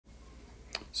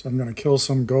So I'm going to kill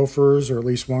some gophers, or at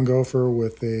least one gopher,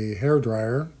 with a hair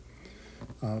dryer.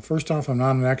 First off, I'm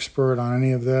not an expert on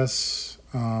any of this.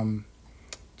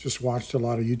 Just watched a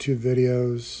lot of YouTube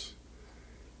videos,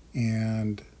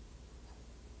 and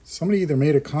somebody either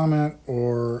made a comment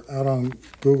or out on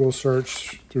Google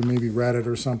search through maybe Reddit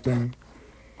or something,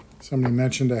 somebody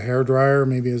mentioned a hair dryer,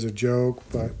 maybe as a joke,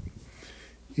 but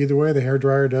either way, the hair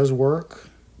dryer does work.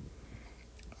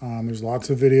 There's lots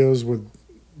of videos with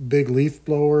big leaf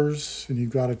blowers, and you've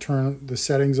got to turn the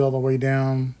settings all the way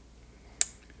down.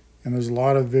 And there's a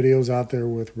lot of videos out there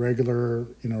with regular,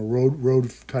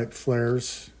 road type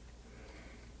flares.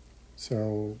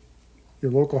 So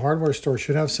your local hardware store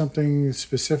should have something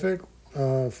specific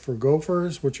for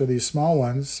gophers, which are these small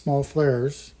ones, small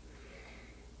flares.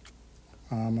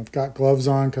 I've got gloves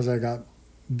on because I got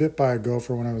bit by a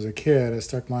gopher when I was a kid. I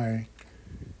stuck my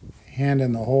hand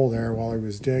in the hole there while he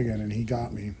was digging, and he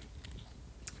got me.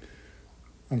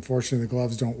 Unfortunately, the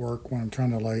gloves don't work when I'm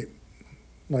trying to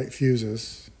light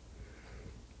fuses.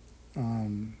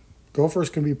 Gophers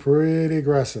can be pretty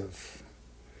aggressive.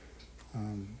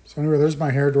 So anyway, there's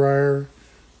my hair dryer.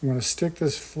 I'm going to stick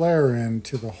this flare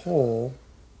into the hole.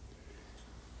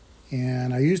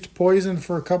 And I used poison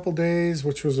for a couple days,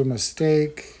 which was a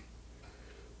mistake.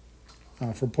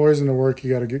 For poison to work,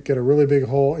 you got to get a really big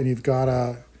hole, and you've got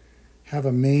to have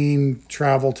a main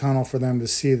travel tunnel for them to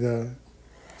see the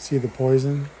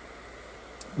poison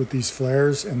with these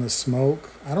flares and the smoke.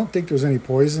 I don't think there's any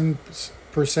poison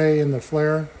per se in the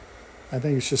flare. I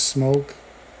think it's just smoke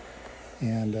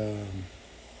and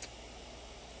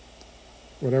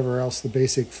whatever else the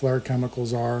basic flare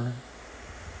chemicals are,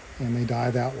 and they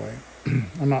die that way.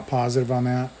 I'm not positive on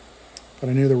that, but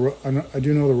I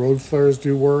do know the road flares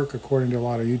do work according to a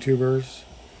lot of YouTubers.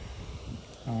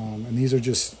 And these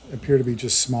appear to be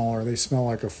just smaller. They smell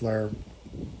like a flare.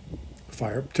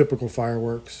 Typical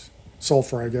fireworks.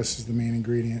 Sulfur, I guess, is the main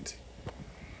ingredient.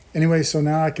 Anyway, so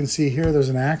now I can see here there's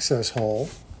an access hole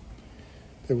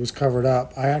that was covered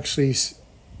up. I actually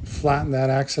flattened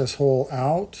that access hole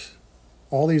out.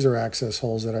 All these are access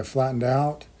holes that I flattened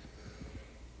out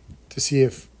to see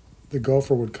if the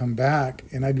gopher would come back.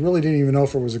 And I really didn't even know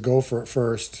if it was a gopher at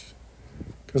first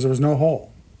because there was no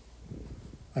hole.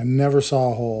 I never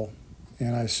saw a hole,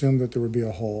 and I assumed that there would be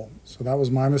a hole. So that was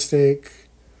my mistake.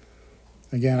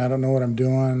 Again, I don't know what I'm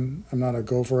doing. I'm not a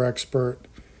gopher expert.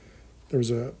 There was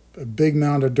a big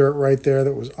mound of dirt right there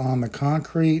that was on the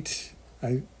concrete.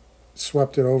 I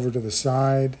swept it over to the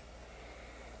side.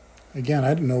 Again,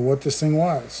 I didn't know what this thing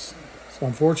was. So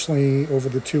unfortunately, over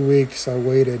the 2 weeks I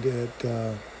waited, it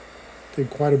did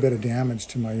quite a bit of damage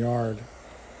to my yard.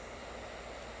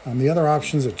 The other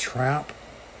option is a trap.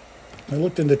 I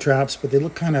looked into traps, but they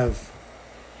look kind of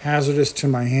hazardous to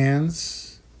my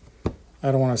hands.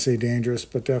 I don't want to say dangerous,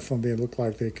 but definitely they look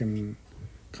like they can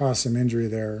cause some injury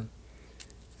there.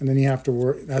 And then you have to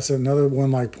work, that's another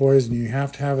one like poison, you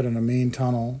have to have it in a main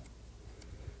tunnel.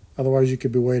 Otherwise you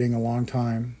could be waiting a long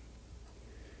time.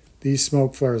 These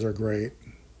smoke flares are great.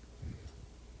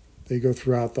 They go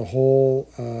throughout the whole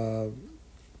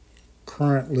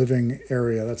current living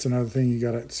area. That's another thing you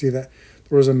got to see. That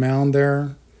there was a mound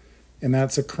there, and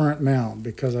that's a current mound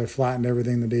because I flattened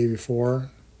everything the day before.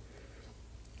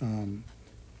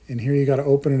 And here you got to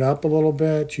open it up a little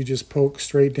bit. You just poke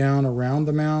straight down around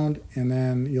the mound, and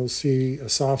then you'll see a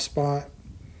soft spot.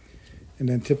 And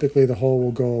then typically the hole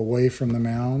will go away from the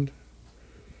mound.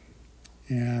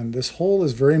 And this hole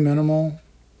is very minimal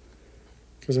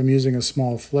because I'm using a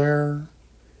small flare.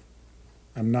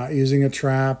 I'm not using a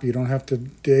trap. You don't have to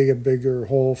dig a bigger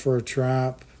hole for a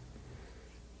trap.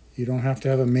 You don't have to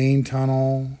have a main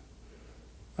tunnel.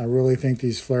 I really think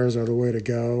these flares are the way to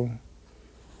go.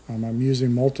 I'm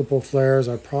using multiple flares.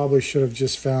 I probably should have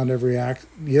just found every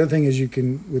the other thing is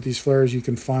with these flares, you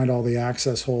can find all the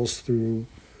access holes through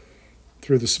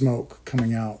the smoke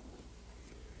coming out.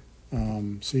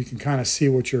 So you can kind of see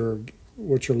what you're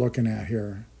looking at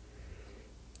here.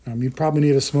 You'd probably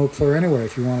need a smoke flare anyway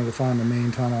if you wanted to find the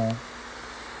main tunnel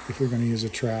if you're going to use a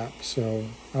trap. So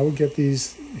I would get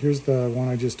these. Here's the one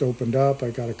I just opened up.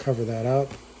 I got to cover that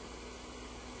up.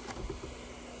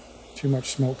 Too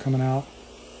much smoke coming out.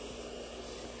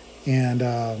 And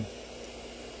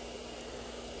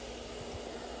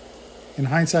in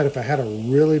hindsight, if I had a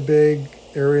really big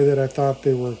area that I thought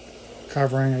they were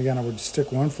covering, again, I would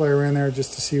stick one flare in there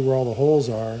just to see where all the holes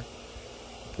are.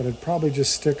 But I'd probably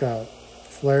just stick a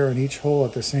flare in each hole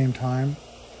at the same time,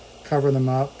 cover them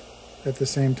up at the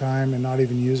same time, and not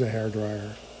even use a hair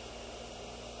dryer.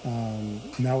 And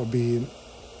that would be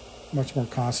much more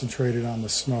concentrated on the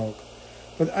smoke.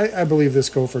 But I believe this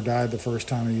gopher died the first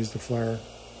time I used the flare.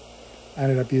 I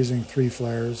ended up using 3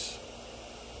 flares.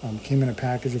 Came in a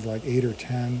package of like 8 or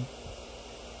 10.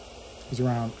 It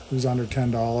was under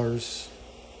 $10.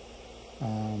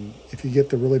 If you get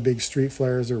the really big street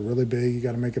flares, they're really big. You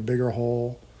got to make a bigger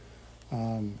hole.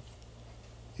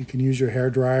 You can use your hair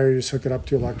dryer. You just hook it up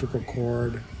to electrical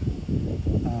cord.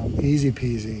 Easy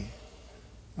peasy.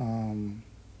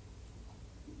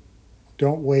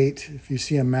 Don't wait. If you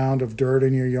see a mound of dirt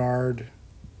in your yard,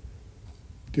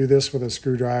 do this with a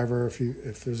screwdriver.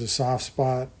 If there's a soft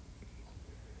spot,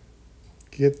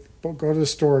 go to the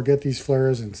store, get these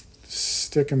flares, and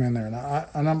stick them in there. Now,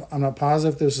 I'm not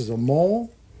positive this is a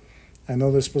mole. I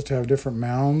know they're supposed to have different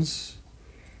mounds.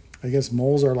 I guess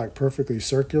moles are like perfectly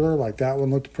circular. Like that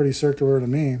one looked pretty circular to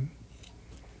me.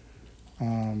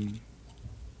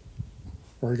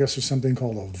 Or I guess there's something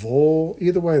called a vole.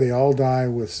 Either way, they all die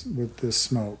with this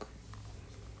smoke.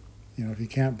 You know, if you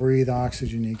can't breathe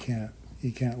oxygen, you can't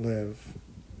live.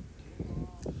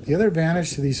 The other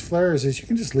advantage to these flares is you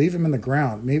can just leave them in the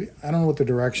ground. Maybe, I don't know what the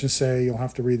directions say. You'll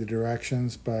have to read the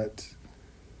directions, but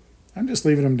I'm just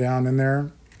leaving them down in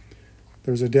there.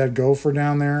 There's a dead gopher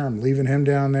down there. I'm leaving him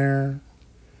down there.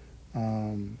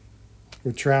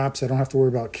 With traps, I don't have to worry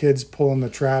about kids pulling the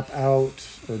trap out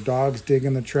or dogs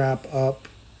digging the trap up.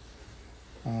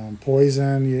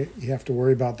 Poison, you have to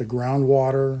worry about the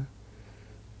groundwater.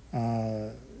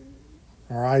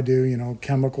 Or I do, you know,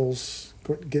 chemicals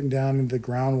getting down into the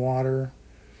groundwater.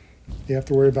 You have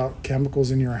to worry about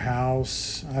chemicals in your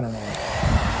house. I don't know.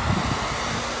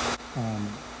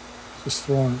 Just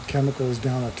throwing chemicals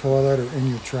down a toilet or in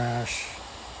your trash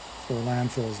for a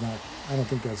landfill is not, I don't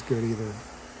think that's good either.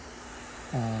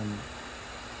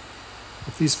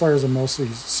 If these flares are mostly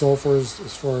sulfurs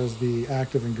as far as the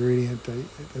active ingredient,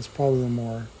 it's probably a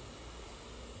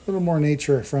little more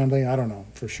nature friendly. I don't know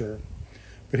for sure.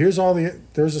 But here's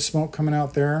there's the smoke coming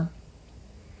out there.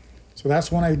 So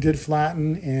that's when I did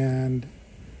flatten, and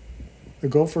the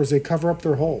gophers, they cover up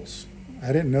their holes. I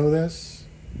didn't know this,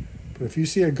 but if you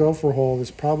see a gopher hole,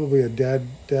 it's probably a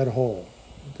dead hole.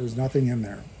 There's nothing in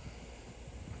there.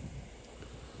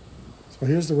 So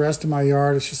here's the rest of my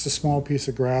yard. It's just a small piece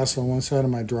of grass on one side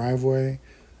of my driveway.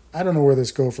 I don't know where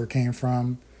this gopher came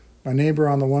from. My neighbor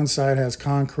on the one side has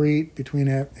concrete between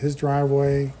his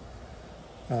driveway.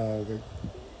 The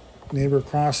neighbor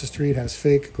across the street has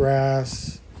fake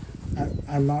grass.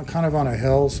 I'm not kind of on a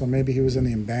hill, so maybe he was in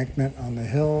the embankment on the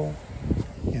hill.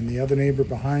 And the other neighbor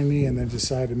behind me, and then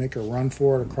decided to make a run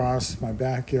for it across my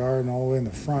backyard and all the way in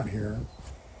the front here.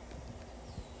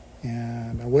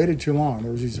 And I waited too long.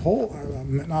 There was these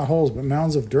not holes, but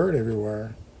mounds of dirt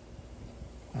everywhere.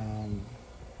 So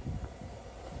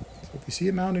if you see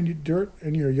a mound of dirt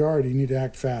in your yard, you need to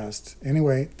act fast.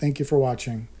 Anyway, thank you for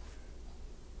watching.